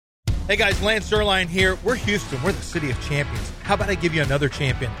Hey guys, Lance Zierlein here. We're Houston. We're the city of champions. How about I give you another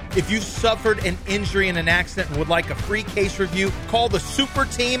champion? If you've suffered an injury in an accident and would like a free case review, call the super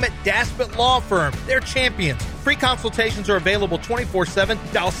team at Daspit Law Firm. They're champions. Free consultations are available 24/7.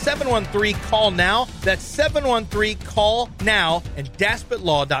 Dial 713-CALL-NOW. That's 713-CALL-NOW and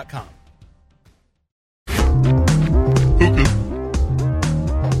DaspitLaw.com.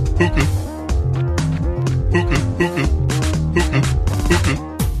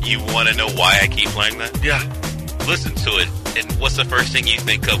 You want to know why I keep playing that? Yeah. Listen to it, and what's the first thing you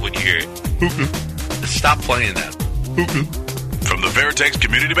think of when you hear it? Stop playing that. From the Veritex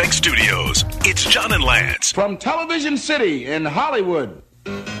Community Bank Studios, it's John and Lance. From Television City in Hollywood.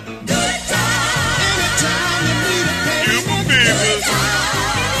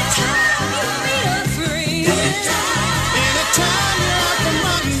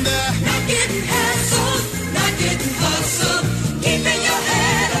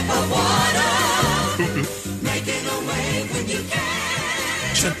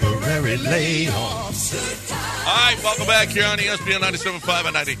 Temporary layoffs. All right, welcome back here on ESPN 97.5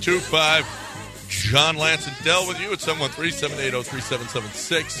 and 92.5. John, Lance, and Dell with you at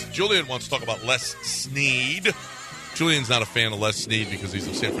 713-780-3776. Julian wants to talk about Les Snead. Julian's not a fan of Les Snead because he's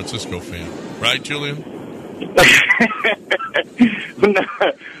a San Francisco fan. Right, Julian?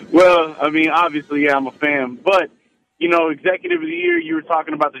 Well, I mean, obviously, yeah, I'm a fan. But, you know, Executive of the Year, you were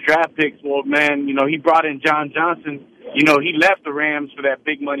talking about the draft picks. Well, man, you know, he brought in John Johnson. You know, he left the Rams for that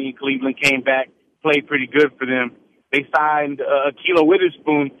big money in Cleveland, came back, played pretty good for them. They signed Akilo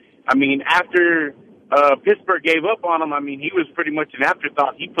Witherspoon. I mean, after Pittsburgh gave up on him, I mean, he was pretty much an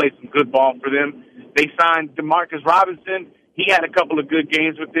afterthought. He played some good ball for them. They signed DeMarcus Robinson. He had a couple of good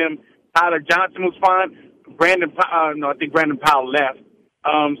games with them. Tyler Johnson was fine. I think Brandon Powell left.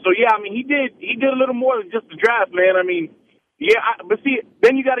 So, yeah, I mean, he did a little more than just the draft, man. I mean, yeah, but see,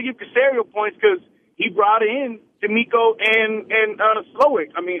 then you got to give Caserio points because he brought in D'Amico and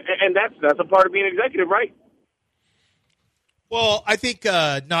Slowick. I mean, and that's a part of being executive, right? Well, I think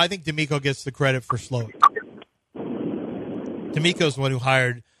I think D'Amico gets the credit for Slowick. D'Amico's the one who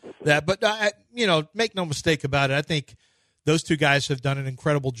hired that, but make no mistake about it. I think those two guys have done an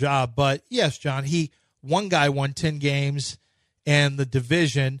incredible job. But yes, John, one guy won 10 games and the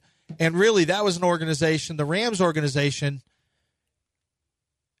division, and really that was an organization, the Rams organization.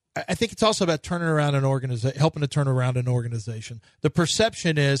 I think it's also about turning around an organization, helping to turn around an organization. The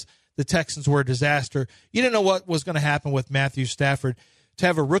perception is the Texans were a disaster. You didn't know what was going to happen with Matthew Stafford. To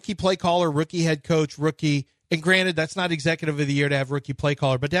have a rookie play caller, rookie head coach, and granted, that's not executive of the year to have rookie play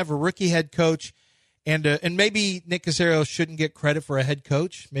caller, but to have a rookie head coach, and maybe Nick Caserio shouldn't get credit for a head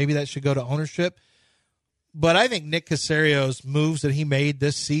coach. Maybe that should go to ownership. But I think Nick Caserio's moves that he made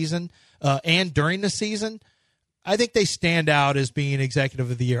this season and during the season, I think they stand out as being executive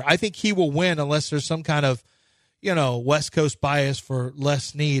of the year. I think he will win unless there's some kind of, West Coast bias for Les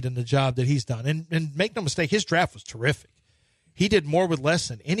Snead and the job that he's done. And make no mistake, his draft was terrific. He did more with less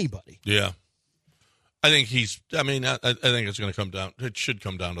than anybody. Yeah. I think I think it's going to come down. It should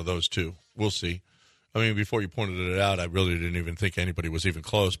come down to those two. We'll see. I mean, before you pointed it out, I really didn't even think anybody was even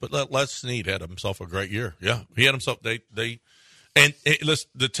close. But Les Snead had himself a great year. Yeah. He had himself, And listen,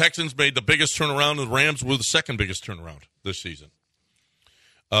 the Texans made the biggest turnaround, and the Rams were the second biggest turnaround this season.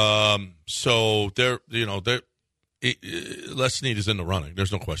 So Les Snead is in the running.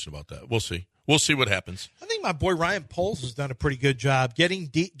 There's no question about that. We'll see. We'll see what happens. I think my boy Ryan Poles has done a pretty good job getting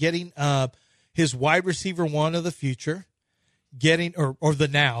his wide receiver one of the future, or the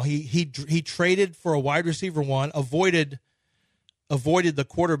now. He traded for a wide receiver one, avoided the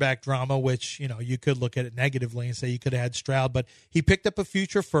quarterback drama, which, you could look at it negatively and say you could have had Stroud, but he picked up a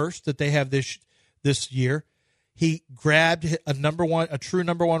future first that they have this year. He grabbed a true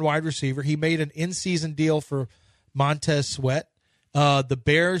number one wide receiver. He made an in-season deal for Montez Sweat. The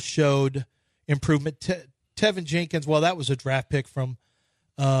Bears showed improvement. Tevin Jenkins, well, that was a draft pick from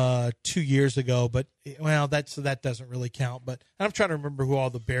 2 years ago, but that doesn't really count. But I'm trying to remember who all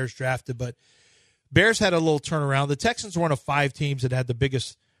the Bears drafted, but Bears had a little turnaround. The Texans were one of 5 teams that had the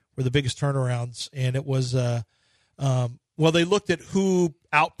biggest turnarounds, and it was they looked at who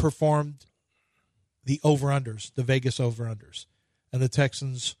outperformed the over-unders, the Vegas over-unders, and the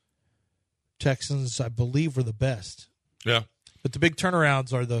Texans, I believe, were the best. Yeah. But the big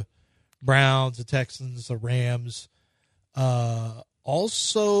turnarounds are the Browns, the Texans, the Rams,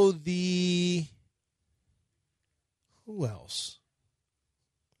 also who else?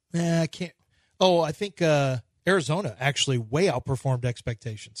 I can't. Oh, I think Arizona actually way outperformed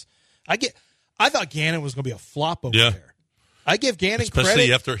expectations. I thought Gannon was going to be a flop over there. I give Gannon especially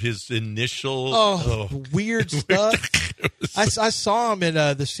credit. After his initial weird stuff. I saw him in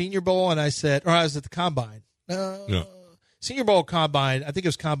the Senior Bowl, and I said, or I was at the Combine. Senior Bowl Combine, I think it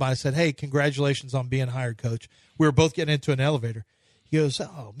was Combine. I said, hey, congratulations on being hired, Coach. We were both getting into an elevator. He goes,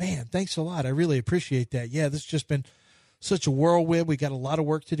 oh, man, thanks a lot. I really appreciate that. Yeah, this has just been such a whirlwind. We got a lot of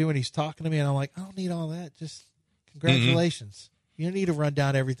work to do, and he's talking to me, and I'm like, I don't need all that. Just congratulations. You don't need to run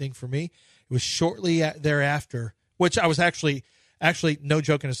down everything for me. It was shortly thereafter, which I was actually, no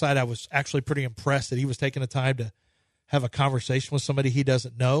joking aside, I was actually pretty impressed that he was taking the time to have a conversation with somebody he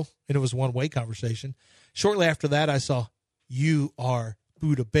doesn't know, and it was a one-way conversation. Shortly after that, I saw, you are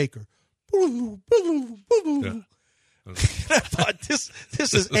Buda Baker. Yeah. I thought this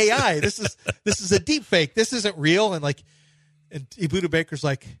is AI. This is a deep fake. This isn't real. And Buda Baker's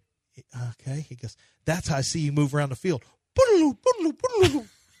like, okay. He goes, that's how I see you move around the field.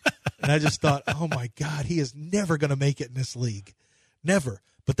 And I just thought, oh my God, he is never going to make it in this league. Never.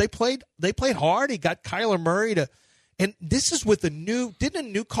 But they played hard. He got Kyler Murray to, and this is with didn't a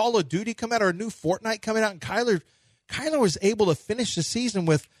new Call of Duty come out or a new Fortnite coming out? And Kyler was able to finish the season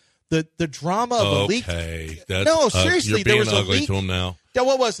with the drama of a leak. No, seriously, you're being there was ugly a leak. To him now. Yeah,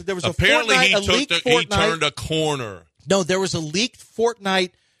 what was it? There was apparently a leaked Fortnite. He turned a corner. No, there was a leaked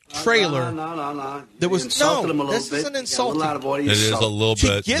Fortnite trailer. No. There was Insulted him a little this bit. isn't insulting. It is a little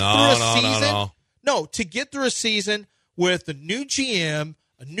bit. No, to get through a season with a new GM,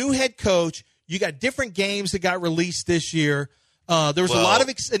 a new head coach, you got different games that got released this year. There was a lot of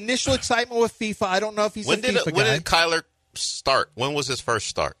initial excitement with FIFA. I don't know if he's a FIFA guy. When did Kyler start? When was his first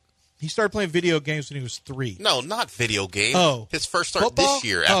start? He started playing video games when he was 3. No, not video games. Oh. His first start Football? this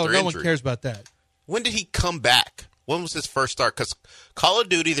year after no injury. one cares about that. When did he come back? When was his first start? Because Call of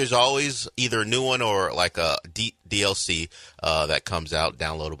Duty, there's always either a new one or like a DLC that comes out,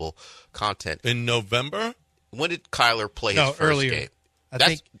 downloadable content. In November? When did Kyler play his first game?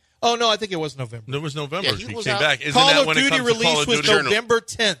 I think it was November. It was November. Yeah, he came back. Isn't Call that of when Duty it comes to release Call of was Duty? November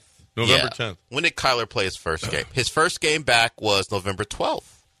 10th. November 10th. When did Kyler play his first game? His first game back was November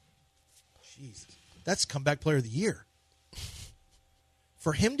 12th. Jesus. That's comeback player of the year.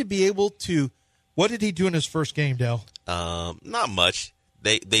 For him to be able to, what did he do in his first game, Dale? Not much.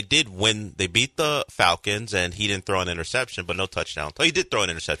 They did win. They beat the Falcons, and he didn't throw an interception, but no touchdowns. Oh, he did throw an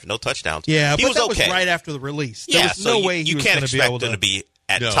interception, no touchdowns. Yeah, he but was that okay. was right after the release. Yeah, there was no way he was going to be able to. You can't expect him to be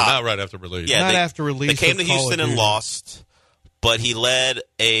at No, top. not right after release. Yeah, not after release. They came to Call of Houston and Duty. lost, but he led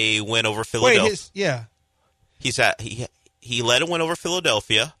a win over Philadelphia. He led a win over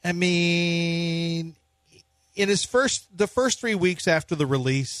Philadelphia. I mean, in the first 3 weeks after the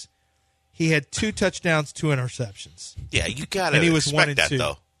release, he had 2 touchdowns, 2 interceptions. Yeah, you got to And he was expect 1 and that 2.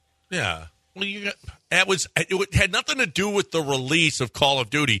 though. Yeah. Well, it had nothing to do with the release of Call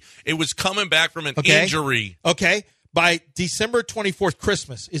of Duty. It was coming back from an injury. Okay. By December 24th,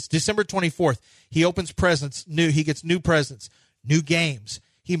 Christmas, it's December 24th, he opens presents, he gets new presents, new games.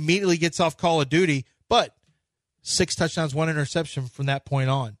 He immediately gets off Call of Duty, but 6 touchdowns, 1 interception from that point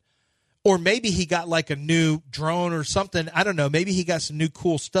on. Or maybe he got like a new drone or something. I don't know. Maybe he got some new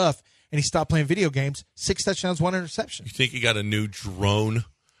cool stuff and he stopped playing video games. 6 touchdowns, 1 interception. You think he got a new drone?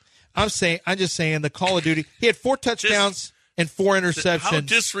 I'm just saying the Call of Duty. He had 4 touchdowns and 4 interceptions. How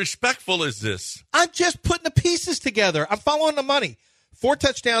disrespectful is this? I'm just putting the pieces together. I'm following the money. 4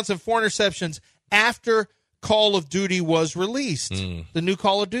 touchdowns and 4 interceptions after Call of Duty was released. The new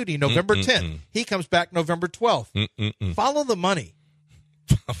Call of Duty, November 10th. He comes back November 12th. Follow the money.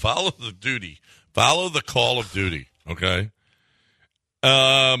 Follow the duty. Follow the Call of Duty. Okay.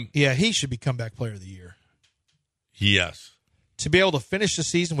 Yeah, he should be comeback player of the year. Yes. To be able to finish the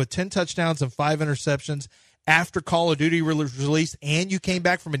season with 10 touchdowns and 5 interceptions after Call of Duty was released and you came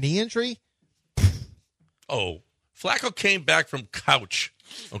back from a knee injury? Oh, Flacco came back from couch,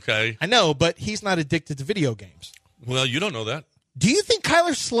 okay? I know, but he's not addicted to video games. Well, you don't know that. Do you think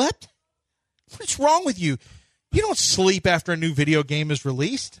Kyler slept? What's wrong with you? You don't sleep after a new video game is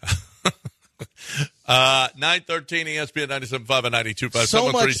released. 913 ESPN 97.5 and 92.5.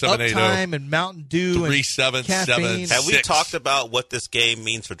 So much uptime and Mountain Dew and 377. caffeine. Have we talked about what this game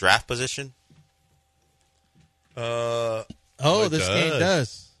means for draft position? This game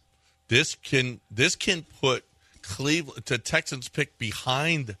does. This can put the Texans pick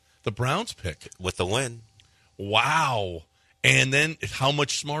behind the Browns pick With the win. Wow. And then how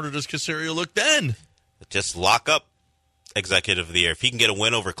much smarter does Caserio look then? Just lock up Executive of the Year. If he can get a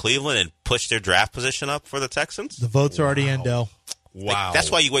win over Cleveland and push their draft position up for the Texans. The votes are already in, Dell. Wow.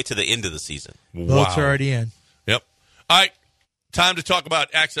 That's why you wait to the end of the season. Votes are already in. Yep. All right. Time to talk about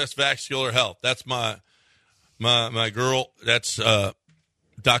Access Vascular Health. That's my girl. That's Doc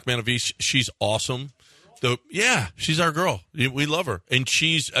Manavis. She's awesome. She's our girl. We love her. And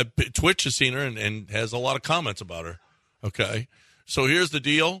she's Twitch has seen her and has a lot of comments about her. Okay, so here's the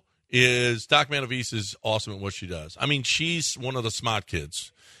deal: is Doc Manavise is awesome at what she does. I mean, she's one of the smart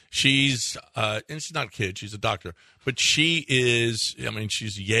kids. She's and she's not a kid; she's a doctor, but she is. I mean,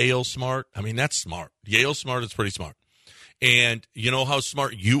 she's Yale smart. I mean, that's smart. Yale smart is pretty smart. And you know how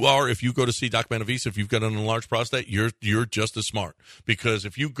smart you are if you go to see Doc Manavise. If you've got an enlarged prostate, you're just as smart, because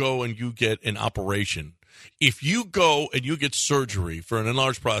if you go and you get an operation, if you go and you get surgery for an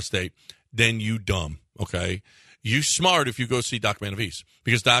enlarged prostate, then you dumb. Okay. You smart if you go see Doc Manavise,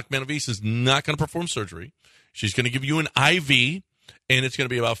 because Doc Manavise is not going to perform surgery. She's going to give you an IV, and it's going to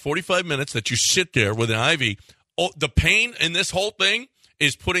be about 45 minutes that you sit there with an IV. Oh, the pain in this whole thing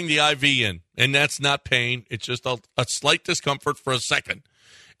is putting the IV in, and that's not pain. It's just a slight discomfort for a second.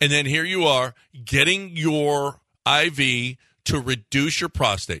 And then here you are getting your IV to reduce your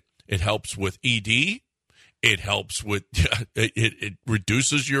prostate. It helps with ED. It helps with it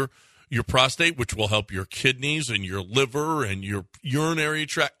reduces your prostate, which will help your kidneys and your liver and your urinary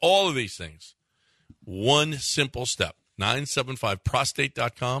tract, all of these things. One simple step.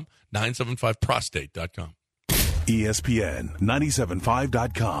 975prostate.com, 975prostate.com. ESPN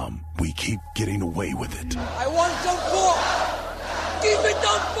 975.com. We keep getting away with it. I want some ball. Give me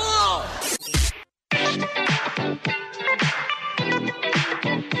the ball.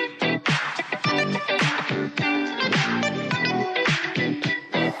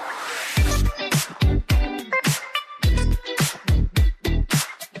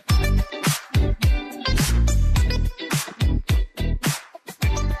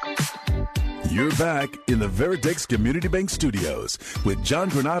 You're back in the Veritex Community Bank Studios with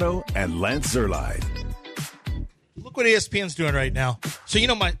John Granado and Lance Zerline. Look what ESPN's doing right now. So, you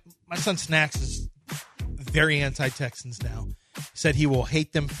know, my son Snacks is very anti-Texans now. He said he will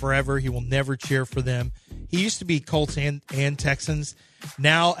hate them forever. He will never cheer for them. He used to be Colts and Texans.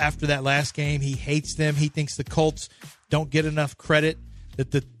 Now, after that last game, he hates them. He thinks the Colts don't get enough credit,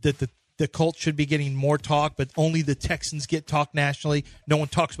 that the Colts should be getting more talk, but only the Texans get talk nationally. No one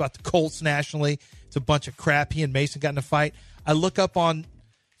talks about the Colts nationally. It's a bunch of crap. He and Mason got in a fight. I look up on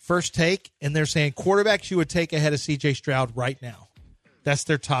First Take, and they're saying quarterbacks you would take ahead of C.J. Stroud right now. That's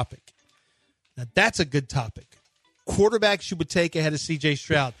their topic. Now, that's a good topic. Quarterbacks you would take ahead of C.J.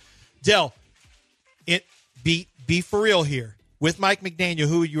 Stroud. Del, be for real here. With Mike McDaniel,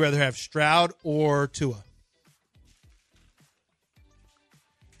 who would you rather have, Stroud or Tua?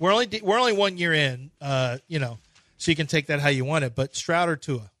 We're only 1 year in, so you can take that how you want it. But Stroud or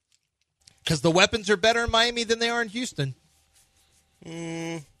Tua, because the weapons are better in Miami than they are in Houston.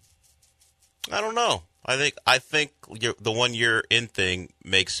 I don't know. I think the 1 year in thing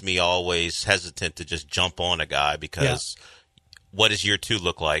makes me always hesitant to just jump on a guy, because what does year two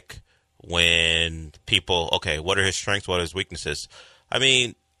look like when people? Okay, what are his strengths? What are his weaknesses? I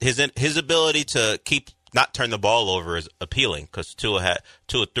mean, his ability to not turn the ball over is appealing, because Tua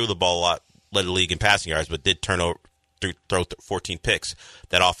threw the ball a lot, led the league in passing yards, but did throw 14 picks.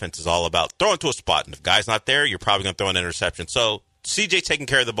 That offense is all about throwing to a spot, and if the guy's not there, you're probably going to throw an interception. So CJ taking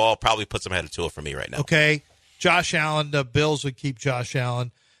care of the ball probably puts him ahead of Tua for me right now. Okay, Josh Allen. The Bills would keep Josh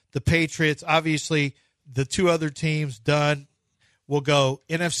Allen. The Patriots, obviously, the two other teams done. We'll go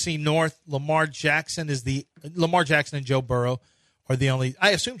NFC North. Lamar Jackson and Joe Burrow are the only.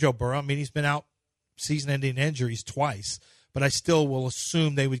 I assume Joe Burrow. I mean, he's been out season-ending injuries twice, but I still will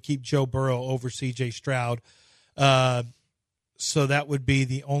assume they would keep Joe Burrow over C.J. Stroud. So that would be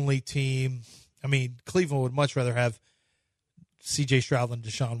the only team. I mean, Cleveland would much rather have C.J. Stroud than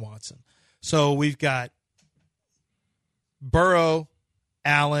Deshaun Watson. So we've got Burrow,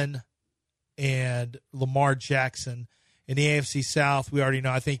 Allen, and Lamar Jackson. In the AFC South, we already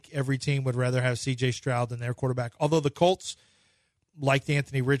know, I think every team would rather have C.J. Stroud than their quarterback, although the Colts liked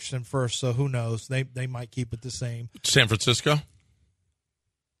Anthony Richardson first, so who knows? They might keep it the same. San Francisco?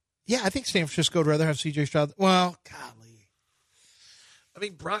 Yeah, I think San Francisco would rather have C.J. Stroud. Well, golly. I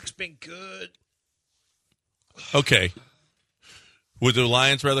mean, Brock's been good. Okay. Would the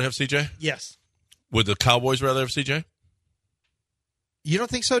Lions rather have C.J.? Yes. Would the Cowboys rather have C.J.? You don't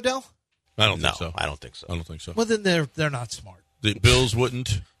think so, Del? I don't think so. I don't think so. I don't think so. Well, then they're not smart. The Bills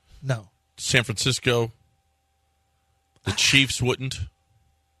wouldn't. No. San Francisco. The Chiefs wouldn't.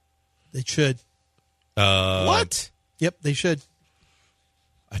 They should. What? Yep, they should.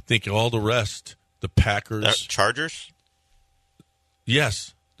 I think all the rest, the Packers. Chargers?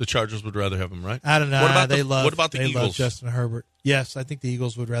 Yes. The Chargers would rather have him, right? I don't know. What about the they Eagles? love Justin Herbert. Yes, I think the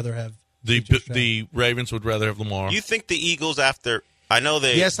Eagles would rather have the Ravens would rather have Lamar. You think the Eagles, after I know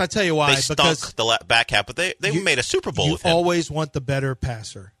they yes, I tell you why, they because stunk the back half, but they made a Super Bowl with him. You always want the better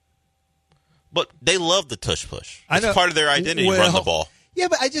passer. But they love the tush push. I It's know. part of their identity, run the ball. Yeah,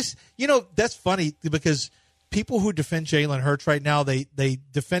 but I just, that's funny because people who defend Jalen Hurts right now, they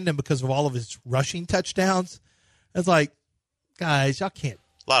defend him because of all of his rushing touchdowns. It's like, guys, y'all can't.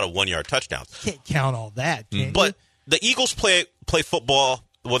 A lot of 1-yard touchdowns. Can't count all that, can you? But the Eagles play football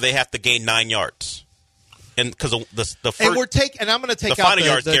where they have to gain 9 yards. And because the first, and I'm going to take the out final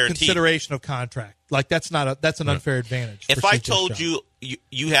yard's the guaranteed. Consideration of contract. Like that's an unfair advantage. If I told you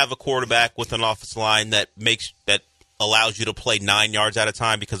have a quarterback with an offensive line that allows you to play 9 yards at a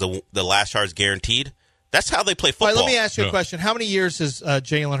time because the last yard is guaranteed, that's how they play football. All right, let me ask you a question. How many years has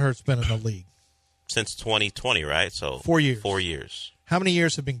Jalen Hurts been in the league? Since 2020, right? So 4 years. 4 years. How many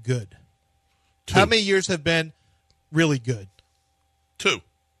years have been good? 2. How many years have been really good? 2.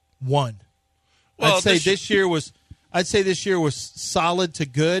 1. Well, I'd say this year was solid to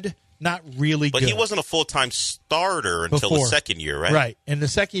good, not really but good. But he wasn't a full-time starter until the second year, right? Right. In the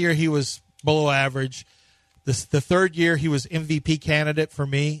second year, he was below average. The third year, he was MVP candidate for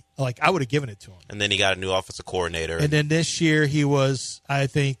me. Like, I would have given it to him. And then he got a new offensive coordinator. And then this year, he was, I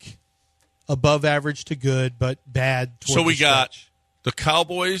think, above average to good, but bad toward So we the got stretch. the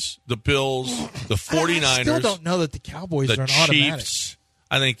Cowboys, the Bills, the 49ers. I still don't know that the Cowboys the are an automatic. Chiefs.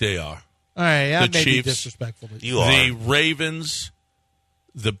 I think they are. All right, that the may be Chiefs, disrespectful. But you are. The Ravens,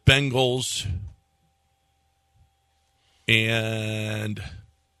 the Bengals, and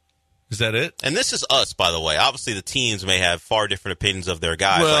is that it? And this is us, by the way. Obviously, the teams may have far different opinions of their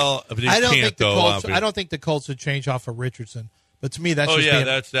guys. Well, I don't think the Colts would change off of Richardson. But to me,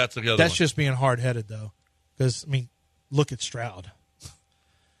 that's that's the other that's one. just being hard-headed, though. Because, look at Stroud.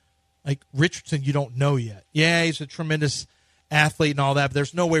 Like, Richardson, you don't know yet. Yeah, he's a tremendous athlete and all that, but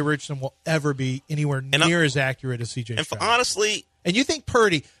there's no way Richardson will ever be anywhere near as accurate as C.J. Stroud. Honestly... And you think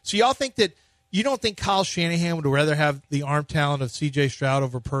Purdy... So y'all think that... You don't think Kyle Shanahan would rather have the arm talent of C.J. Stroud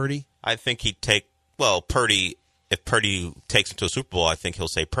over Purdy? I think he'd take... Well, Purdy... If Purdy takes him to a Super Bowl, I think he'll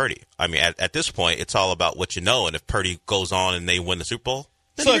say Purdy. I mean, at this point, it's all about what you know, and if Purdy goes on and they win the Super Bowl,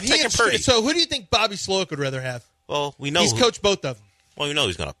 then you're taking Purdy. So who do you think Bobby Slowick would rather have? Well, we know... He's coached both of them. Well, you know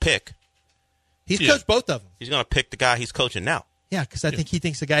he's going to pick. He's coached both of them. He's going to pick the guy he's coaching now. Yeah, because I think he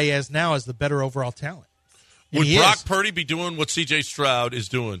thinks the guy he has now is the better overall talent. Would Brock Purdy be doing what C.J. Stroud is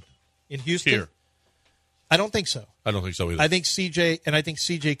doing in Houston? Here? I don't think so. I don't think so either. I think C.J.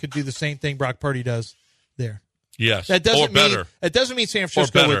 could do the same thing Brock Purdy does there. Yes, that doesn't or better. It doesn't mean San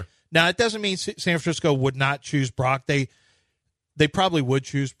Francisco or better. Now, it doesn't mean San Francisco would not choose Brock. They probably would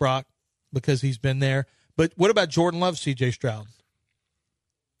choose Brock because he's been there. But what about Jordan Love, C.J. Stroud?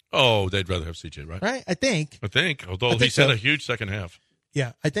 Oh, they'd rather have C.J., right? Right, I think. Although he said a huge second half.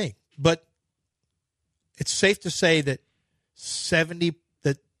 Yeah, I think. But it's safe to say that the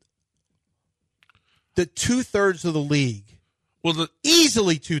 2/3 of the league,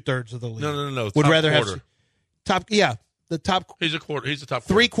 easily 2/3 of the league, no, would rather quarter. have top. Yeah, the top. He's a quarter. He's the top.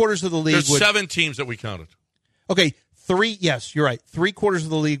 3/4 of the league. There's 7 teams that we counted. Okay, 3. Yes, you're right. 3/4 of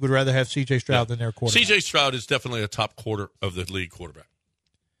the league would rather have C.J. Stroud than their quarterback. C.J. Stroud is definitely a top quarter of the league quarterback.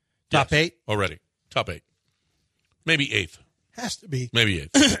 Top 8 already. Top 8, maybe 8th. Has to be maybe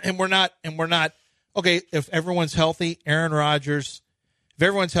 8th. and we're not. Okay, if everyone's healthy, Aaron Rodgers. If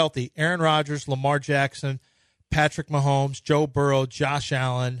everyone's healthy, Aaron Rodgers, Lamar Jackson, Patrick Mahomes, Joe Burrow, Josh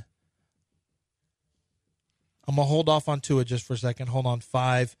Allen. I'm going to hold off on Tua just for a second. Hold on,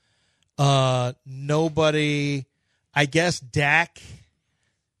 5. Nobody, I guess Dak,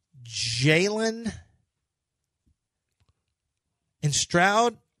 Jalen, and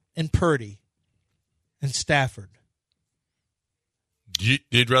Stroud, and Purdy, and Stafford.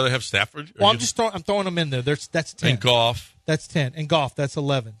 You'd rather have Stafford? Well, I'm throwing them in there. That's 10. And Goff. That's 10. And Goff, that's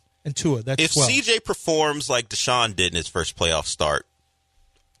 11. And Tua, that's 12. If CJ performs like Deshaun did in his first playoff start,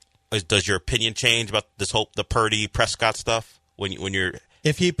 does your opinion change about the Purdy Prescott stuff when you're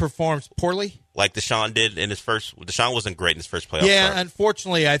if he performs poorly like Deshaun did in his first? Deshaun wasn't great in his first playoff. Yeah, start.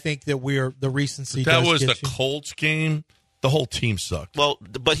 Unfortunately, I think that the recency. That was the Colts game. The whole team sucked. Well,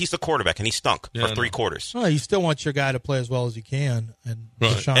 but he's the quarterback and he stunk for 3 quarters. Well, you still want your guy to play as well as he can, and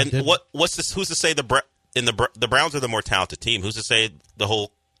Deshaun and didn't. What's this? Who's to say the Browns are the more talented team? Who's to say the whole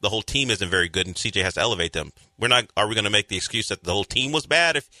team isn't very good and CJ has to elevate them? Are we going to make the excuse that the whole team was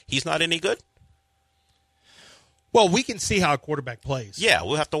bad if he's not any good? Well, we can see how a quarterback plays. Yeah,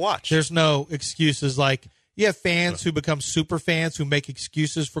 we'll have to watch. There's no excuses. Like, you have fans who become super fans who make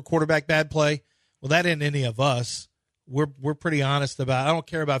excuses for quarterback bad play. Well, that ain't any of us. We're pretty honest about. I don't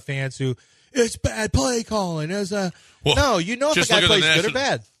care about fans who it's bad play calling. No, you know if a guy plays good or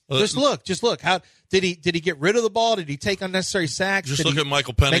bad. Just look. How did he get rid of the ball? Did he take unnecessary sacks? Just look at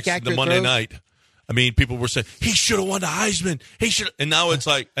Michael Penix the Monday night. I mean, people were saying he should have won the Heisman. He should, and now it's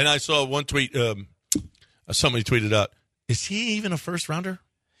like. And I saw one tweet. Somebody tweeted out, "Is he even a first rounder?"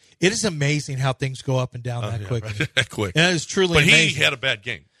 It is amazing how things go up and down that quickly. That quick. And it is truly but amazing. He had a bad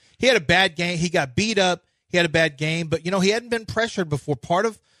game. He had a bad game. He got beat up. He had a bad game. But, he hadn't been pressured before. Part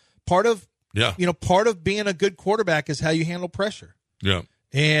of being a good quarterback is how you handle pressure. Yeah.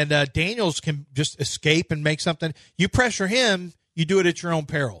 And Daniels can just escape and make something. You pressure him, you do it at your own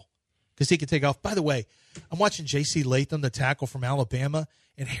peril because he can take off. By the way, I'm watching J.C. Latham, the tackle from Alabama,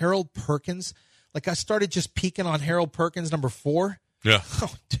 and Harold Perkins. Like, I started just peeking on Harold Perkins, number 4. Yeah.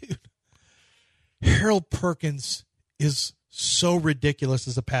 Oh, dude. Harold Perkins is so ridiculous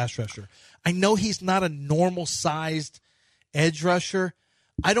as a pass rusher. I know he's not a normal-sized edge rusher.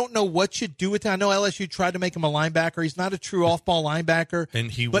 I don't know what you do with him. I know LSU tried to make him a linebacker. He's not a true off-ball linebacker.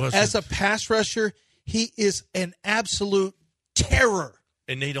 But wasn't. As a pass rusher, he is an absolute terror.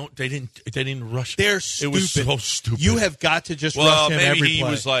 And they didn't rush him. They're stupid. It was so stupid. You have got to just rush him every play. Maybe he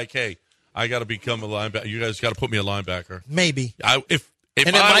was like, hey, I got to become a linebacker. You guys got to put me a linebacker. Maybe. If and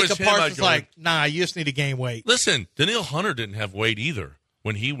then I Micah was him, Parsons I'd go, like, nah, you just need to gain weight. Listen, Daniil Hunter didn't have weight either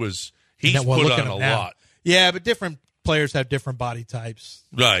when he's put on a lot. Yeah, but different players have different body types.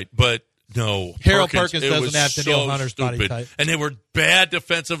 Right, but no. Harold Perkins doesn't have Daniil Hunter's stupid. body type. And they were bad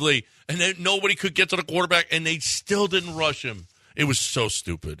defensively, and nobody could get to the quarterback, and they still didn't rush him. It was so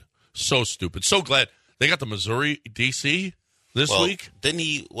stupid. So stupid. So glad they got the Missouri DC this week.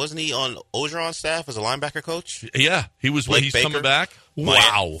 Wasn't he on Orgeron's staff as a linebacker coach? Yeah, he was when he's coming back.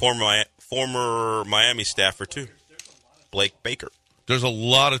 Wow. Former Miami staffer, too. Blake Baker. There's a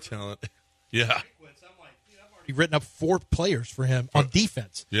lot of talent. Yeah. I've written up 4 players for him on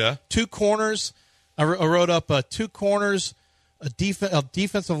defense. Yeah. 2 corners. I wrote up 2 corners, a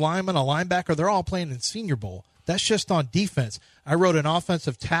defensive lineman, a linebacker. They're all playing in Senior Bowl. That's just on defense. I wrote an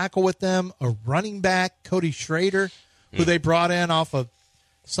offensive tackle with them, a running back, Cody Schrader, who they brought in off of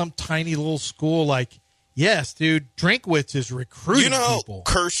some tiny little school. Like, yes, dude, Drinkwitz is recruiting people. You know how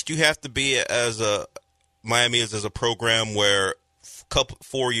cursed you have to be as Miami is as a program where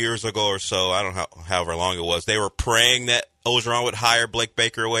 4 years ago or so, I don't know however long it was, they were praying that Orgeron would hire Blake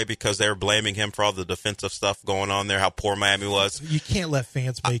Baker away because they were blaming him for all the defensive stuff going on there, how poor Miami was. You can't let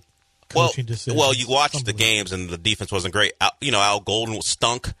fans make coaching decisions. Well, you watched the games and the defense wasn't great. Al Golden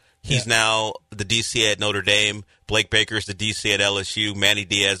stunk. He's now the DC at Notre Dame. Blake Baker is the DC at LSU. Manny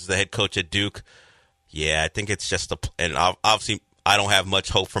Diaz is the head coach at Duke. Yeah, I think it's just and obviously I don't have much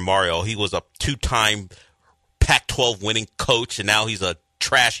hope for Mario. He was a 2-time Pac-12 winning coach, and now he's a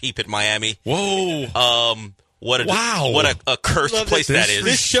trash heap at Miami. Whoa. What a cursed place that is.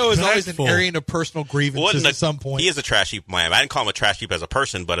 This show is always an area of personal grievances at some point. He is a trash heap in Miami. I didn't call him a trash heap as a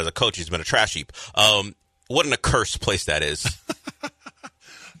person, but as a coach, he's been a trash heap. What an accursed place that is.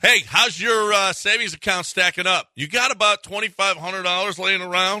 Hey, how's your savings account stacking up? You got about $2,500 laying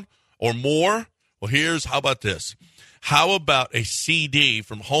around or more? Well, how about this? How about a CD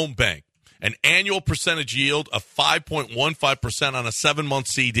from Home Bank? An annual percentage yield of 5.15% on a 7-month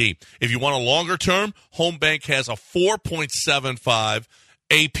CD. If you want a longer term, Home Bank has a 4.75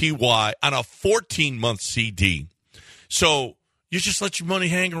 APY on a 14-month CD. So you just let your money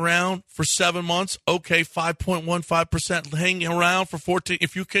hang around for 7 months. Okay, 5.15% hanging around for 14.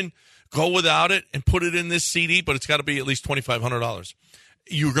 If you can go without it and put it in this CD, but it's got to be at least $2,500.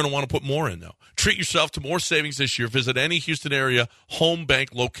 You're going to want to put more in, though. Treat yourself to more savings this year. Visit any Houston area Home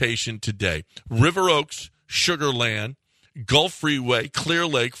Bank location today. River Oaks, Sugar Land, Gulf Freeway, Clear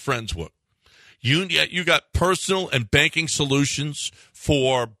Lake, Friendswood. You got personal and banking solutions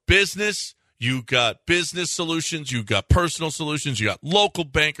for business. You got business solutions. You got personal solutions. You got local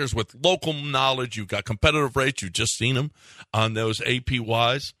bankers with local knowledge. You got competitive rates. You've just seen them on those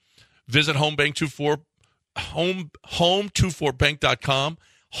APYs. Visit home24bank.com.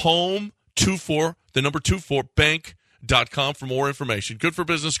 Home24bank.com for more information. Good for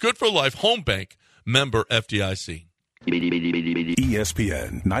business, good for life. Home Bank, member FDIC.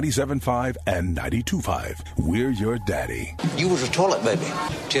 ESPN 97.5 and 92.5. We're your daddy. You was a toilet baby.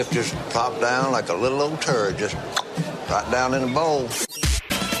 Tip just popped down like a little old turd, just right down in the bowl.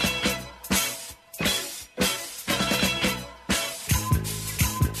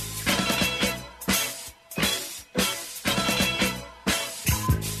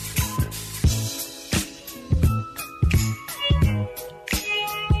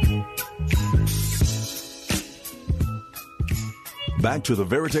 Back to the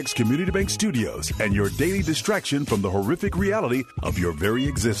Veritex Community Bank Studios and your daily distraction from the horrific reality of your very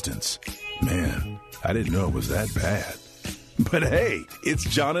existence. Man, I didn't know it was that bad. But hey, it's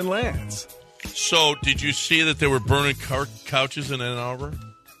John and Lance. So, did you see that they were burning couches in Ann Arbor?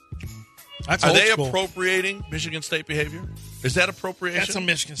 That's Are they school. Appropriating Michigan State behavior? Is that appropriation? That's a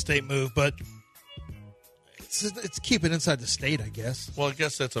Michigan State move, but It's keep it inside the state, I guess. Well, I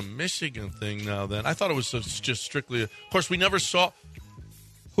guess that's a Michigan thing now. Then I thought it was just strictly. Of course, we never saw.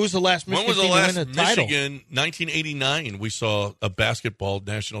 Who's the last Michigan When was the team last to win a title? Michigan? 1989. We saw a basketball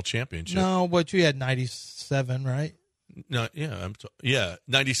national championship. No, but you had 97, right? No, yeah,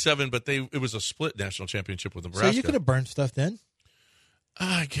 97. But it was a split national championship with Nebraska. So you could have burned stuff then.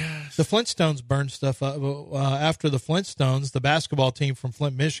 I guess the Flintstones burned stuff up after the Flintstones. The basketball team from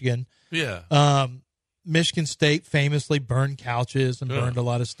Flint, Michigan. Yeah. Michigan State famously burned couches and burned a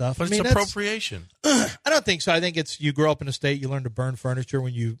lot of stuff. But it's appropriation. I don't think so. I think it's you grow up in a state, you learn to burn furniture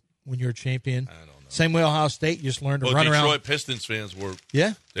when you're a champion. I don't know. Same way Ohio State, you just learn to run around. Detroit Pistons fans were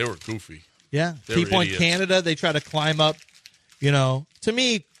they were goofy. Yeah. They People were in Canada, they try to climb up. To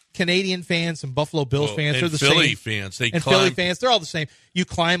me, Canadian fans and Buffalo Bills fans are the Philly same. fans, Philly fans, they're all the same. You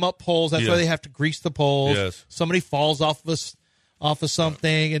climb up poles. That's why they have to grease the poles. Yes. Somebody falls off of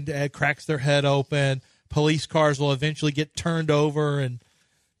something and cracks their head open. Police cars will eventually get turned over, and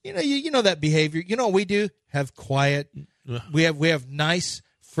you know that behavior. You know what we do? Have quiet. We have nice,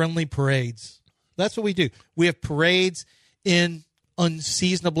 friendly parades. That's what we do. We have parades in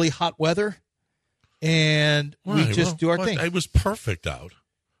unseasonably hot weather, and we just do our thing. It was perfect out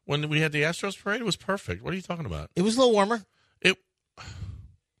when we had the Astros parade. It was perfect. What are you talking about? It was a little warmer.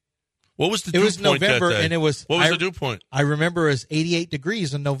 What was the dew point? It was point November, that day? and it was. What was the dew point? I remember it was 88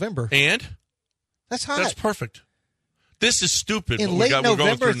 degrees in November. And that's hot. That's perfect. This is stupid. In what late we're going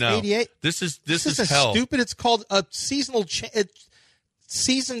November, through it's now. 88. This is hell. Stupid. It's called a seasonal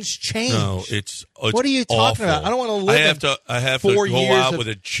seasons change. No, it's what are you talking about? I don't want to live. I have to go out with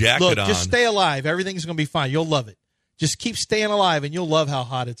a jacket on. Just stay alive. Everything's going to be fine. You'll love it. Just keep staying alive, and you'll love how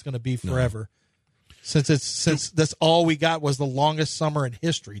hot it's going to be forever. No. Since that's all we got was the longest summer in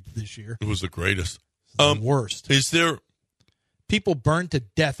history this year. It was the greatest. The worst. Is there people burned to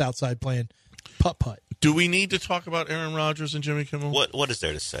death outside playing putt-putt? Do we need to talk about Aaron Rodgers and Jimmy Kimmel? What is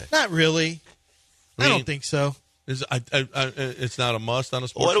there to say? Not really. I don't think so. It's not a must on a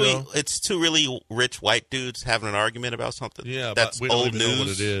sports show? It's two really rich white dudes having an argument about something. Yeah, that's but we don't old even news. know what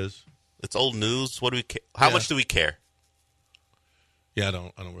it is. It's old news. What do we? How much do we care? Yeah, I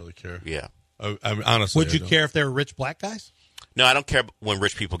don't really care. Yeah, I honestly, would you care if they were rich black guys? No, I don't care when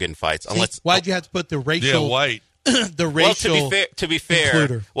rich people get in fights. Why'd you have to put the racial? Yeah, white. The racial. Well, to be fair,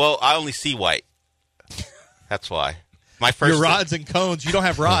 includer. Well, I only see white. That's why. My first. Your rods and cones. You don't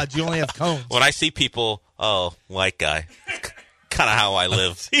have rods. You only have cones. When I see people, white guy. Kind of how I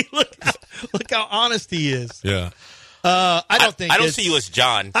live. See, look how honest he is. Yeah. I don't see you as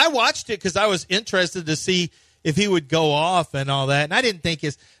John. I watched it because I was interested to see if he would go off and all that, and I didn't think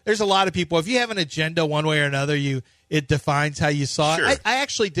there's a lot of people. If you have an agenda one way or another, it defines how you saw it. I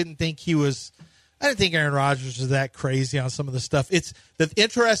actually didn't think he was. I didn't think Aaron Rodgers was that crazy on some of the stuff. It's the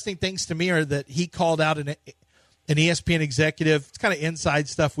interesting things to me are that he called out an ESPN executive. It's kind of inside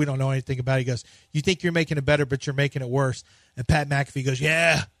stuff we don't know anything about. He goes, "You think you're making it better, but you're making it worse." And Pat McAfee goes,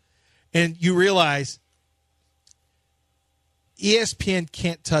 "Yeah," and you realize ESPN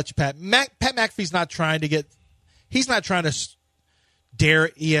can't touch Pat. Pat McAfee's not trying to get. He's not trying to dare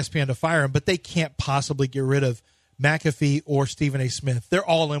ESPN to fire him, but they can't possibly get rid of McAfee or Stephen A. Smith. They're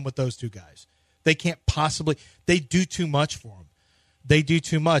all in with those two guys. They can't possibly. They do too much for him. They do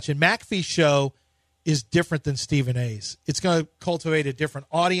too much. And McAfee's show is different than Stephen A.'s. It's going to cultivate a different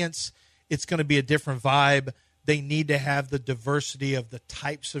audience. It's going to be a different vibe. They need to have the diversity of the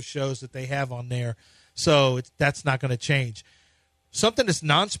types of shows that they have on there. So that's not going to change. Something that's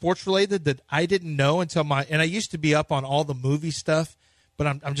non-sports related that I didn't know until and I used to be up on all the movie stuff, but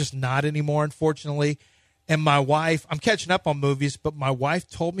I'm just not anymore, unfortunately. And my wife, I'm catching up on movies, but my wife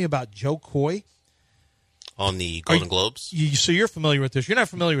told me about Joe Coy. On the Golden Globes? So you're familiar with this. You're not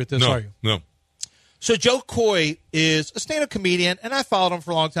familiar with this, are you? No. So Joe Coy is a stand-up comedian, and I followed him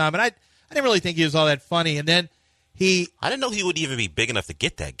for a long time, and I didn't really think he was all that funny. And then I didn't know he would even be big enough to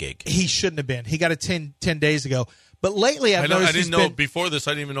get that gig. He shouldn't have been. He got it 10 days ago. But lately I've noticed I didn't know before this.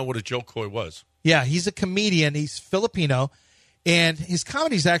 I didn't even know what a Joe Coy was. Yeah, he's a comedian. He's Filipino, and his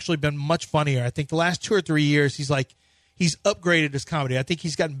comedy's actually been much funnier. I think the last 2 or 3 years he's upgraded his comedy. I think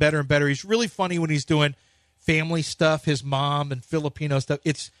he's gotten better and better. He's really funny when he's doing family stuff, his mom and Filipino stuff.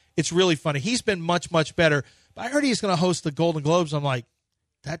 It's really funny. He's been much, much better. But I heard he's going to host the Golden Globes. I'm like,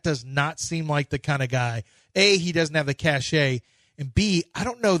 that does not seem like the kind of guy. A, he doesn't have the cachet, and B, I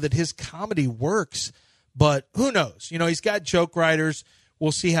don't know that his comedy works. But who knows? He's got joke writers.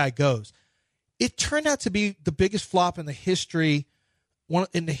 We'll see how it goes. It turned out to be the biggest flop in the history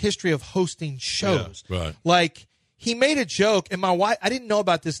of hosting shows. Yeah, right. Like, he made a joke, and my wife, I didn't know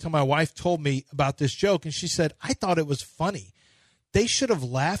about this till my wife told me about this joke, and she said, I thought it was funny. they should have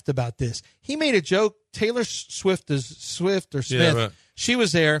laughed about this. He made a joke. Taylor Swift or Smith. Yeah, right. She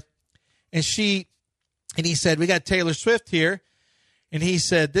was there, and he said, "We got Taylor Swift here," and he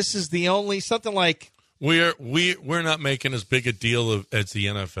said, "This is the only," something like, we're not making as big a deal as the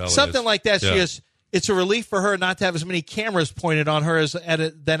NFL something is. like that. Yeah. She goes, "It's a relief for her not to have as many cameras pointed on her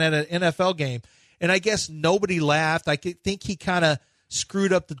than at an NFL game." And I guess nobody laughed. I think he kind of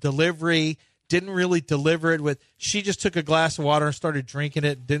screwed up the delivery. Didn't really deliver it with. She just took a glass of water and started drinking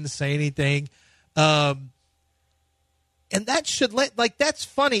it. Didn't say anything, and that should that's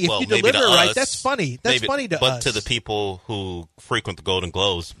funny if you deliver it right. That's funny. That's funny to us. But to the people who frequent the Golden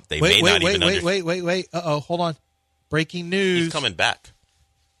Globes, they may not even understand. Wait. Hold on. Breaking news. He's coming back.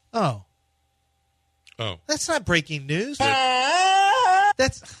 Oh, that's not breaking news.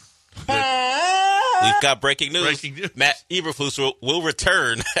 That's. We've got breaking news. Matt Eberflus will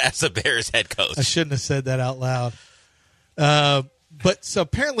return as the Bears head coach. I shouldn't have said that out loud. But so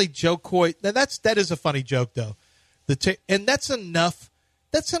apparently Joe Coy. That is a funny joke though. And that's enough.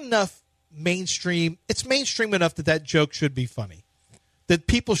 That's enough mainstream. It's mainstream enough that joke should be funny. That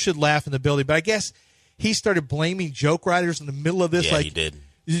people should laugh in the building. But I guess he started blaming joke writers in the middle of this. Yeah, he did.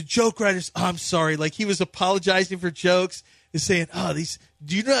 Joke writers. Oh, I'm sorry. Like he was apologizing for jokes and saying, "Oh, these.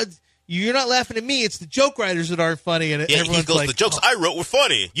 Do you not? You're not laughing at me. It's the joke writers that aren't funny." And everyone's he goes, like, "The jokes I wrote were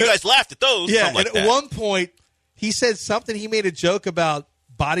funny. You guys laughed at those." Yeah, like and at one point, he said something. He made a joke about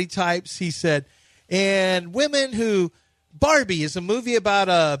body types. He said, and women who... Barbie is a movie about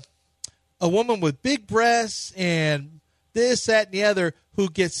a woman with big breasts and this, that, and the other who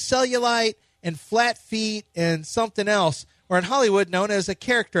gets cellulite and flat feet and something else, or in Hollywood known as a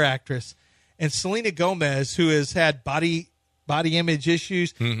character actress. And Selena Gomez, who has had body image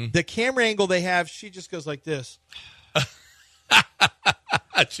issues, the camera angle they have, she just goes like this.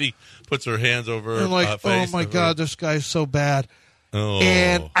 She puts her hands over her like, face. Oh my God, this guy's so bad. Oh.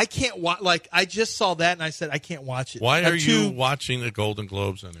 And I can't watch. Like, I just saw that and I said I can't watch it. Why are you watching the Golden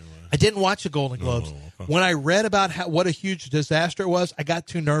Globes anyway? I didn't watch the Golden Globes. Oh, okay. When I read about what a huge disaster it was, I got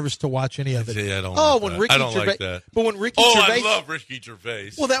too nervous to watch any of it. See, I don't Ricky I don't Gervais, like that. But when Ricky Gervais, I love Ricky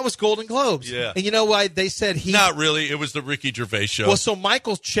Gervais. Well, that was Golden Globes. Yeah. And you know why they said he? Not really. It was the Ricky Gervais show. Well, so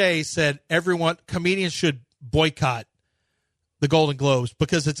Michael Che said comedians should boycott the Golden Globes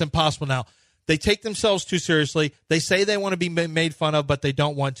because it's impossible now. They take themselves too seriously. They say they want to be made fun of, but they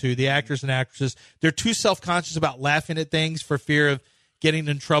don't want to. The actors and actresses, they're too self-conscious about laughing at things for fear of getting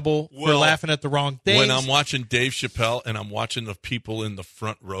in trouble for laughing at the wrong things. When I'm watching Dave Chappelle and I'm watching the people in the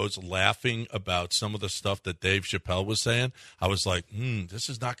front rows laughing about some of the stuff that Dave Chappelle was saying, I was like, this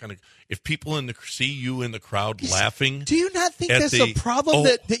is not going to – if people see you in the crowd laughing – do you not think that's a problem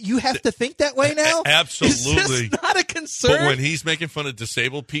that you have to think that way now? Absolutely. It's not a concern. But when he's making fun of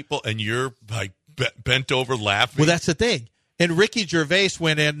disabled people and you're like bent over laughing – well, that's the thing. And Ricky Gervais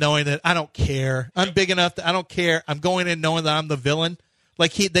went in knowing that I don't care. I'm big enough that I don't care. I'm going in knowing that I'm the villain.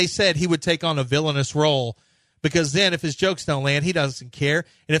 Like they said he would take on a villainous role because then if his jokes don't land, he doesn't care.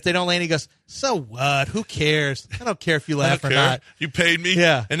 And if they don't land, he goes, so what? Who cares? I don't care if you laugh or not. You paid me?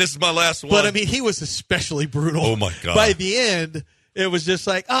 Yeah. And this is my last one. But, I mean, he was especially brutal. Oh, my God. By the end, it was just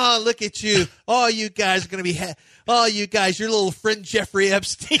like, oh, look at you. Oh, you guys are going to be you guys, your little friend Jeffrey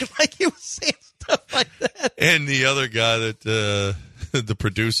Epstein. Like he was saying stuff like that. And the other guy that the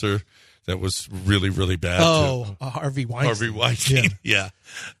producer – that was really, really bad. Harvey Weinstein. Harvey Weinstein. Yeah.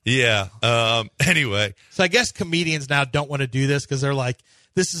 Anyway. So I guess comedians now don't want to do this because they're like,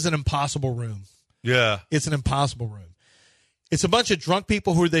 this is an impossible room. Yeah. It's an impossible room. It's a bunch of drunk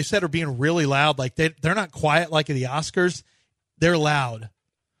people who they said are being really loud. Like they're not quiet like at the Oscars. They're loud.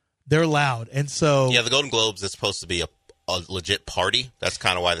 And so. Yeah, the Golden Globes is supposed to be a legit party. That's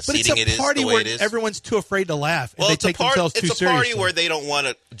kind of why the seating it is the way it is. Everyone's too afraid to laugh. And they take themselves too seriously. It's a party where they don't want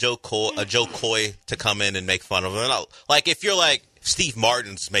a Joe Coy to come in and make fun of them. Like if you're like Steve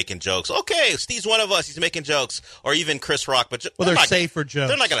Martin's making jokes, okay, Steve's one of us. He's making jokes, or even Chris Rock. But they're safer jokes.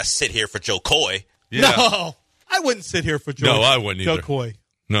 They're not going to sit here for Joe Coy. Yeah. No, I wouldn't sit here for Joe. No, I wouldn't either. Joe Coy.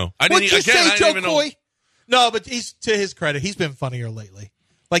 No, I didn't. Would you say Joe Coy? No, but he's to his credit, he's been funnier lately.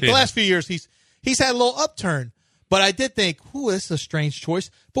 Like the last few years, he's had a little upturn. But I did think, this is a strange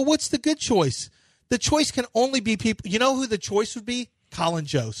choice. But what's the good choice? The choice can only be people. You know who the choice would be? Colin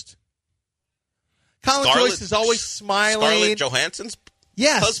Jost. Jost is always smiling. Scarlett Johansson's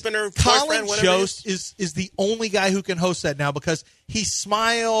husband or boyfriend, Colin Jost is the only guy who can host that now because he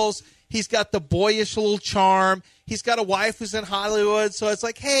smiles. He's got the boyish little charm. He's got a wife who's in Hollywood. So it's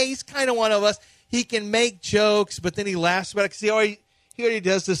like, hey, he's kind of one of us. He can make jokes, but then he laughs about it because he already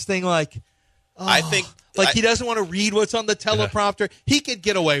does this thing like, Like he doesn't want to read what's on the teleprompter. He could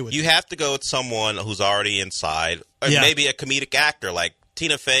get away with it. You have to go with someone who's already inside, or maybe a comedic actor like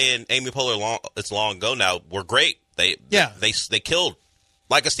Tina Fey and Amy Poehler. It's long ago now. Were great. They killed.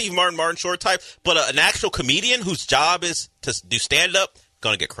 Like a Steve Martin Short type, but an actual comedian whose job is to do stand-up,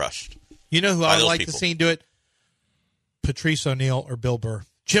 going to get crushed. You know who I would like to see do it? Patrice O'Neal or Bill Burr.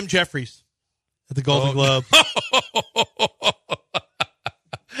 Jim Jeffries at the Golden Globe.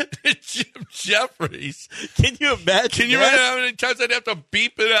 Jim Jeffries. Can you imagine? Can you imagine how many times I'd have to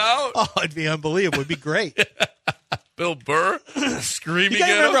beep it out? Oh, it'd be unbelievable. It'd be great. Bill Burr screaming. You got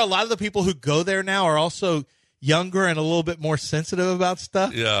to remember, a lot of the people who go there now are also younger and a little bit more sensitive about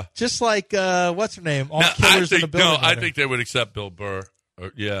stuff. Yeah. Just like, what's her name? All Killers in the Building. No, I think they would accept Bill Burr.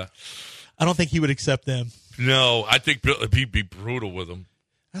 Yeah. I don't think he would accept them. No, I think he'd be brutal with them.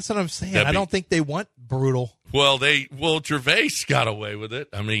 That's what I'm saying. I don't think they want brutal. Well, Gervais got away with it.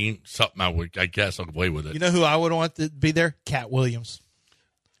 I mean, something I guess away with it. You know who I would want to be there? Cat Williams.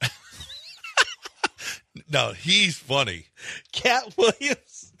 No, he's funny. Cat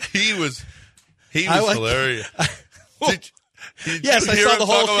Williams. He was hilarious. Did yes, you I hear saw him the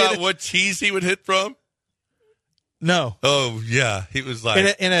whole talk shit. about what cheese he would hit from? No. Oh yeah, he was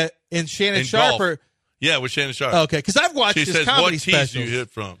like in Shannon Sharp. Or, yeah, with Shannon Sharp. Okay, because I've watched his comedy specials. What cheese do you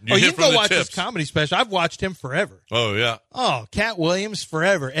hit from? You can go watch his comedy special. I've watched him forever. Oh yeah. Oh, Cat Williams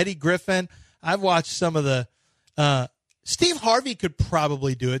forever. Eddie Griffin. I've watched some of the. Steve Harvey could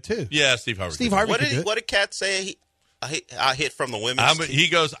probably do it too. Yeah, Steve Harvey. What did Cat say? I hit from the women's team. He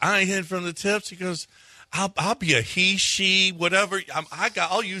goes, I ain't hit from the tips. He goes, I'll be a he, she, whatever.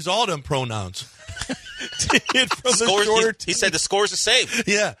 I'll use all them pronouns. Hit from the shorter he said the score's the same.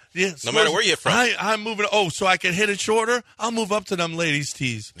 Yeah. No matter where you hit from. I'm moving. Oh, so I can hit it shorter? I'll move up to them ladies'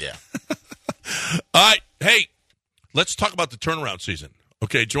 tees. Yeah. All right. Hey, let's talk about the turnaround season.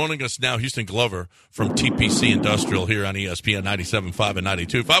 Okay, joining us now, Houston Glover from TPC Industrial here on ESPN 97.5 and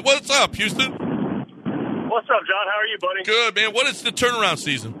 92.5. What's up, Houston? What's up, John? How are you, buddy? Good, man. What is the turnaround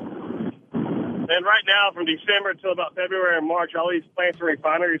season? And right now, from December until about February and March, all these plants and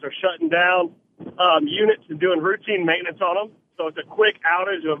refineries are shutting down units and doing routine maintenance on them. So it's a quick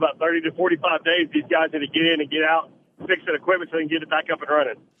outage of about 30 to 45 days. These guys need to get in and get out, fix that equipment so they can get it back up and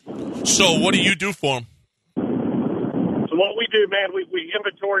running. So what do you do for them? So what we do, man, we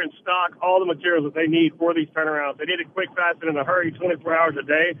inventory and stock all the materials that they need for these turnarounds. They need it quick, fast, and in a hurry, 24 hours a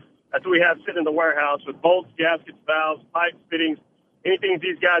day. That's what we have sitting in the warehouse with bolts, gaskets, valves, pipes, fittings, anything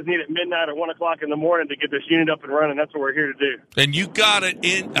these guys need at midnight or 1 o'clock in the morning to get this unit up and running. That's what we're here to do. And you got it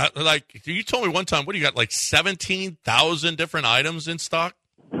in, like you told me one time, what do you got, like 17,000 different items in stock?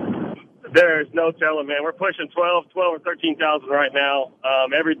 There's no telling, man. We're pushing 12 or 13,000 right now.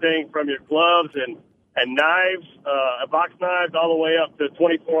 Everything from your gloves and knives, box knives, all the way up to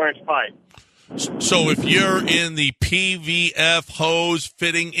 24-inch pipe. So if you're in the PVF hose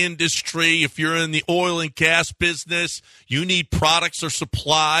fitting industry, if you're in the oil and gas business, you need products or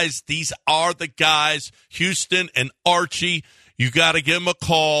supplies, these are the guys, Houston and Archie. You got to give them a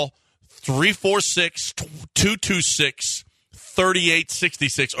call,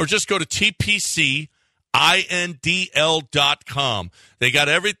 346-226-3866, or just go to TPCINDL.com. They got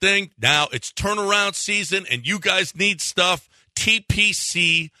everything. Now it's turnaround season, and you guys need stuff.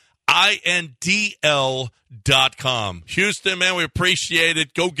 TPCINDL.com. Houston, man, we appreciate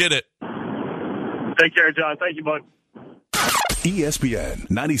it. Go get it. Take care, John. Thank you, bud. ESPN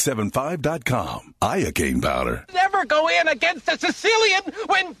 97.5.com. Iocane powder. Never go in against a Sicilian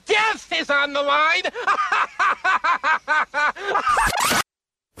when death is on the line.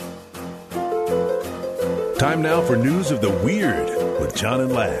 Time now for news of the weird with John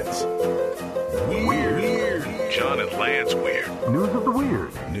and Lance. Weird. John and Lance Weird. News of the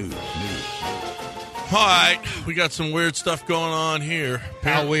weird. News. All right, we got some weird stuff going on here.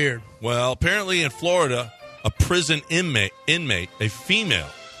 How weird? Well, apparently in Florida, a prison inmate, a female,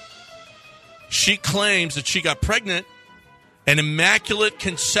 she claims that she got pregnant, an immaculate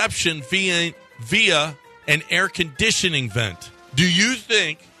conception via an air conditioning vent. Do you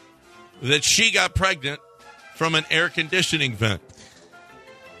think that she got pregnant from an air conditioning vent?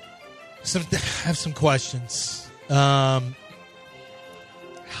 I have some questions. How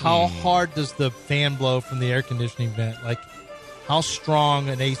hard does the fan blow from the air conditioning vent? Like, how strong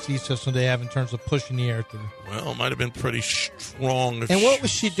an AC system do they have in terms of pushing the air through? Well, it might have been pretty strong. And what was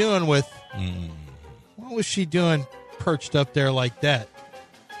she doing with? What was she doing perched up there like that?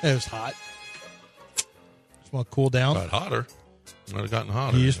 It was hot. Just want to cool down. Got hotter. Might have gotten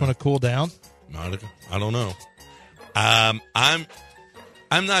hotter. You just want to cool down? I don't know. I'm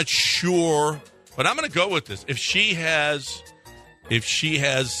not sure, but I'm going to go with this. If she has if she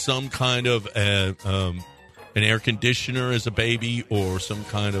has some kind of an air conditioner as a baby or some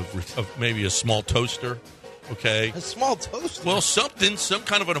kind of maybe a small toaster, okay? A small toaster? Well, some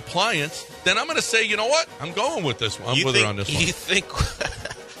kind of an appliance, then I'm going to say, you know what? I'm going with this one. I'm with her on this one. You think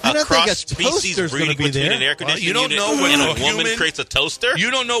I don't think a cross-species toaster's breeding gonna be between there. an air conditioning you don't unit know when and a a woman human- creates a toaster?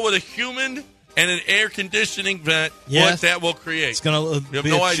 You don't know what a human and an air conditioning vent, Yes. what that will create. It's going You have to be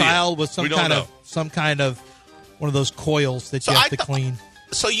no a idea. child with We don't know. some kind of one of those coils that So you have I to thought- clean.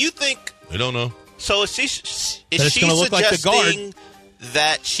 So you think? I don't know. So is it's she gonna look like the guard.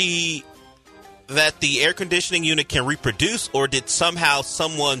 suggesting that the air conditioning unit can reproduce, or did somehow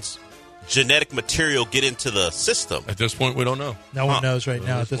someone's genetic material get into the system? At this point, we don't know. No one knows right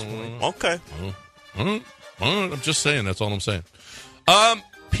now at this point. Okay. I'm just saying. That's all I'm saying.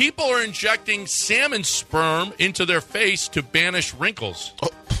 People are injecting salmon sperm into their face to banish wrinkles.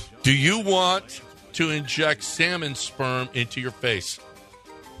 Do you want to inject salmon sperm into your face?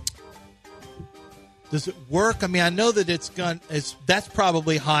 Does it work? I mean, I know that that's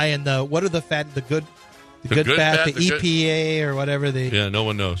probably high in the what are the good fat, the EPA or whatever Yeah, no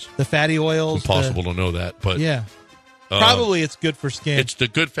one knows. the fatty oils. Impossible to know that, but Yeah, probably it's good for skin. it's the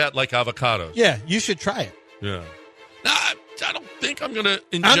good fat like avocados. Yeah, you should try it. Yeah. No, I don't think I'm going to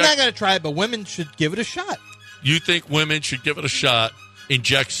inject. I'm not going to try it, but women should give it a shot. You think women should give it a shot?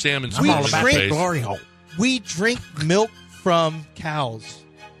 Inject salmon sperm We in their face? glory hole. We drink milk from cows.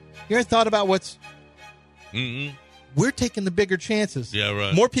 You ever thought about what's? Mm-hmm. We're taking the bigger chances. Yeah,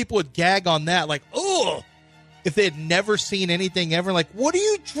 right. More people would gag on that, like, oh, if they had never seen anything ever. Like, what are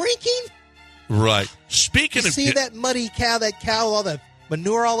you drinking? Right. Speaking You of see that muddy cow, with all the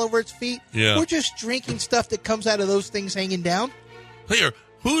manure all over its feet? Yeah. We're just drinking stuff that comes out of those things hanging down. here,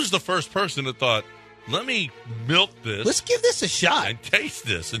 who's the first person that thought, let me milk this? Let's give this a shot. And taste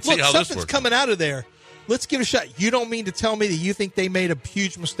this and Look, see how this something's works. coming out of there. Let's give it a shot. You don't mean to tell me that you think they made a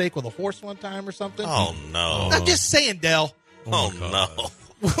huge mistake with a horse one time or something? Oh no! I'm just saying, Dell. Oh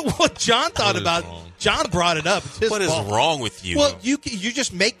no! What John thought is about? wrong? John brought it up. It's his What is fault. wrong with you? Well, you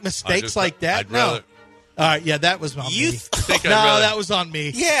just make mistakes like that. I'd rather- All right, yeah, that was on You me. think I'd No, rather- that was on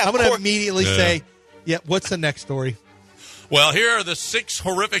me. Yeah, I'm of going to course. immediately say, yeah. What's the next story? Well, here are the 6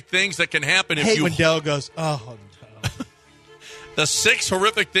 horrific things that can happen if Hey, you. when Dell goes, oh no. The 6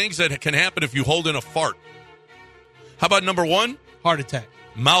 horrific things that can happen if you hold in a fart. How about number 1? Heart attack.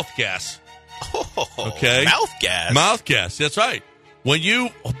 Mouth gas. Oh, Okay. mouth gas. Mouth gas. That's right. When you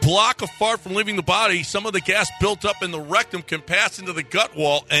block a fart from leaving the body, some of the gas built up in the rectum can pass into the gut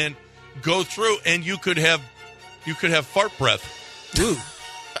wall and go through, and you could have fart breath. Ooh.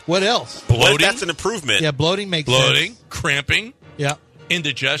 What else? What if Bloating. that's an improvement? Yeah, bloating makes Bloating, sense. cramping, Yeah.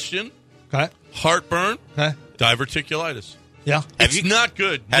 indigestion, Okay. heartburn, Okay. diverticulitis. Yeah. It's not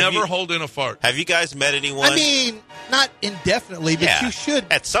good. have Never you- hold in a fart. Have you guys met anyone? I mean, not indefinitely, but Yeah. you should.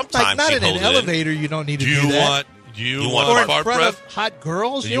 At some like, time not you in an hold it in. elevator. You don't need to Do do you that. want? Do you You want want or in fart front breath? of hot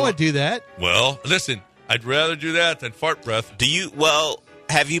girls. You you don't want- want to do that. Well, listen. I'd rather do that than fart breath. Do you? Well,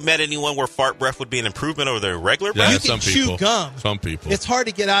 have you met anyone where fart breath would be an improvement over their regular Yeah, breath? You can some chew people. gum. Some people. It's hard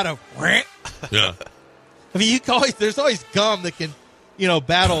to get out of. I Yeah. mean, there's always gum that can,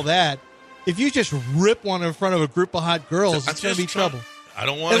 battle that. If you just rip one in front of a group of hot girls, it's going to be trouble. I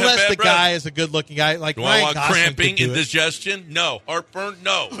don't want to have Unless bad the breath. guy is a good-looking guy, like Do I Ryan want Gosling cramping, could do it. indigestion? No. Heartburn?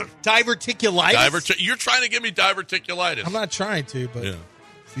 No. Diverticulitis. You're trying to give me diverticulitis. I'm not trying to, but Yeah.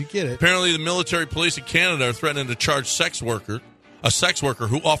 if you get it. Apparently, the military police in Canada are threatening to charge a sex worker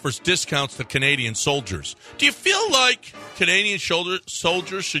who offers discounts to Canadian soldiers. Do you feel like Canadian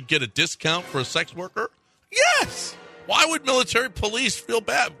soldiers should get a discount for a sex worker? Yes. Why would military police feel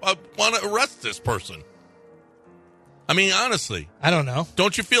bad? Want to arrest this person? I mean, honestly, I don't know.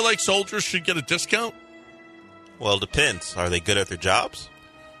 don't you feel like soldiers should get a discount? Well, it depends. Are they good at their jobs?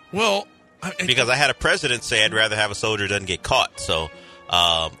 Well, Because I had a president say I'd rather have a soldier that doesn't get caught. So,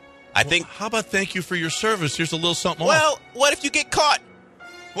 I think. How about thank you for your service? Here's a little something. Well, what if you get caught?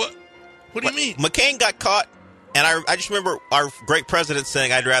 What do you mean? McCain got caught, and I just remember our great president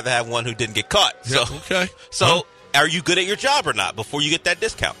saying I'd rather have one who didn't get caught. Yeah, So, okay. So, are you good at your job or not before you get that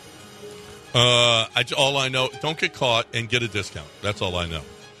discount? All I know, don't get caught and get a discount. That's all I know.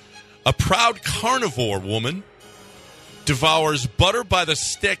 A proud carnivore woman devours butter by the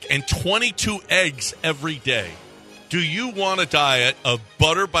stick and 22 eggs every day. Do you want a diet of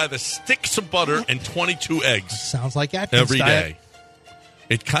butter by the sticks of butter and 22 eggs Sounds like Atkins every diet. day?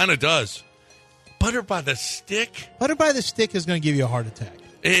 It kind of does. Butter by the stick? Butter by the stick is going to give you a heart attack.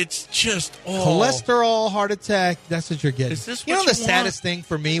 It's just Cholesterol, heart attack, that's what you're getting. Is this you know what the you saddest thing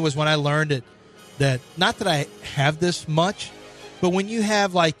for me was when I learned that not that I have this much, but when you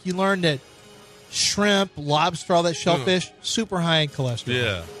have, like, you learn that shrimp, lobster, all that shellfish, super high in cholesterol.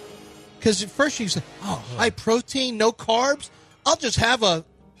 Yeah. Because at first you say, high protein, no carbs. I'll just have a.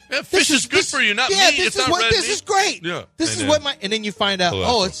 Yeah, fish is good for you, not meat. This is great. Yeah. This is what and then you find out,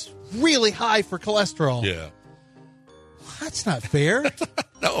 it's really high for cholesterol. Yeah. That's not fair.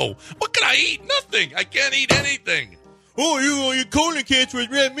 No. What can I eat? Nothing. I can't eat anything. Oh, your colon cancer is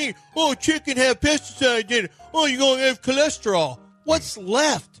red meat. Oh, chicken have pesticides in it. Oh, you're going to have cholesterol. What's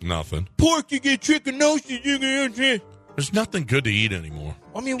left? Nothing. Pork, you get trichinosis. There's nothing good to eat anymore.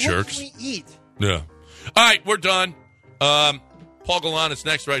 I mean, jerks. What can we eat? Yeah. All right, we're done. Paul Gallant is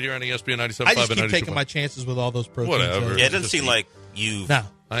next right here on ESPN 97.5 I just and keep 92.5. taking my chances with all those proteins. Whatever. Yeah, it doesn't seem like you've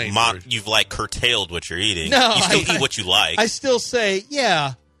curtailed what you're eating. No, you still eat what you like. I still say,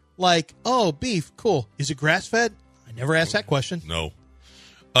 beef, cool. Is it grass-fed? I never asked that question. No.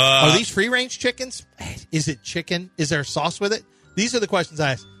 Are these free-range chickens? Is it chicken? Is there sauce with it? These are the questions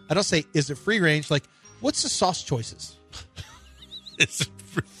I ask. I don't say, is it free-range? Like, what's the sauce choices? It's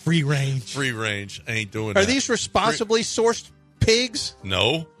free-range. Free-range. I ain't doing that. Are these responsibly sourced pigs?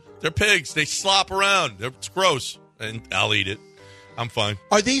 No. They're pigs. They slop around. It's gross. And I'll eat it. I'm fine.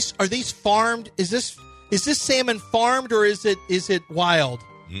 Are these farmed? Is this salmon farmed or is it wild?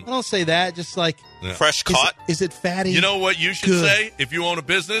 I don't say that. Just like fresh caught. Is it fatty? You know what you should say if you own a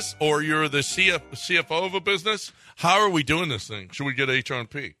business or you're the CFO of a business? How are we doing this thing? Should we get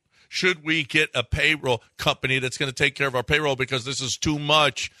HR&P? Should we get a payroll company that's going to take care of our payroll because this is too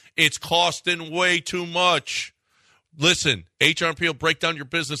much? It's costing way too much. Listen, HR&P will break down your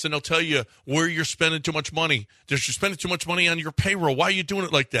business and they'll tell you where you're spending too much money. You're spending too much money on your payroll. Why are you doing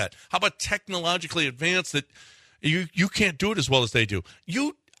it like that? How about technologically advanced that you can't do it as well as they do?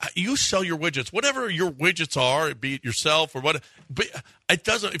 You sell your widgets, whatever your widgets are, be it yourself or what. But it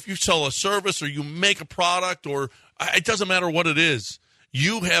doesn't. If you sell a service or you make a product, or it doesn't matter what it is.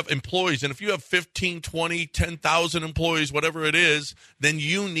 You have employees, and if you have 15, 20, 10,000 employees, whatever it is, then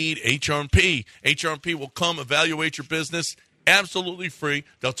you need HR&P. HR&P will come evaluate your business absolutely free.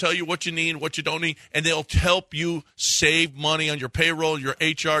 They'll tell you what you need, what you don't need, and they'll help you save money on your payroll, your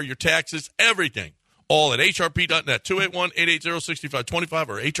HR, your taxes, everything. All at hrp.net, 281-880-6525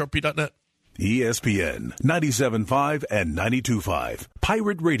 or hrp.net. ESPN 97.5 and 92.5.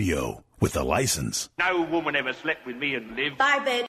 Pirate Radio with a license. No woman ever slept with me and lived. Bye, babe.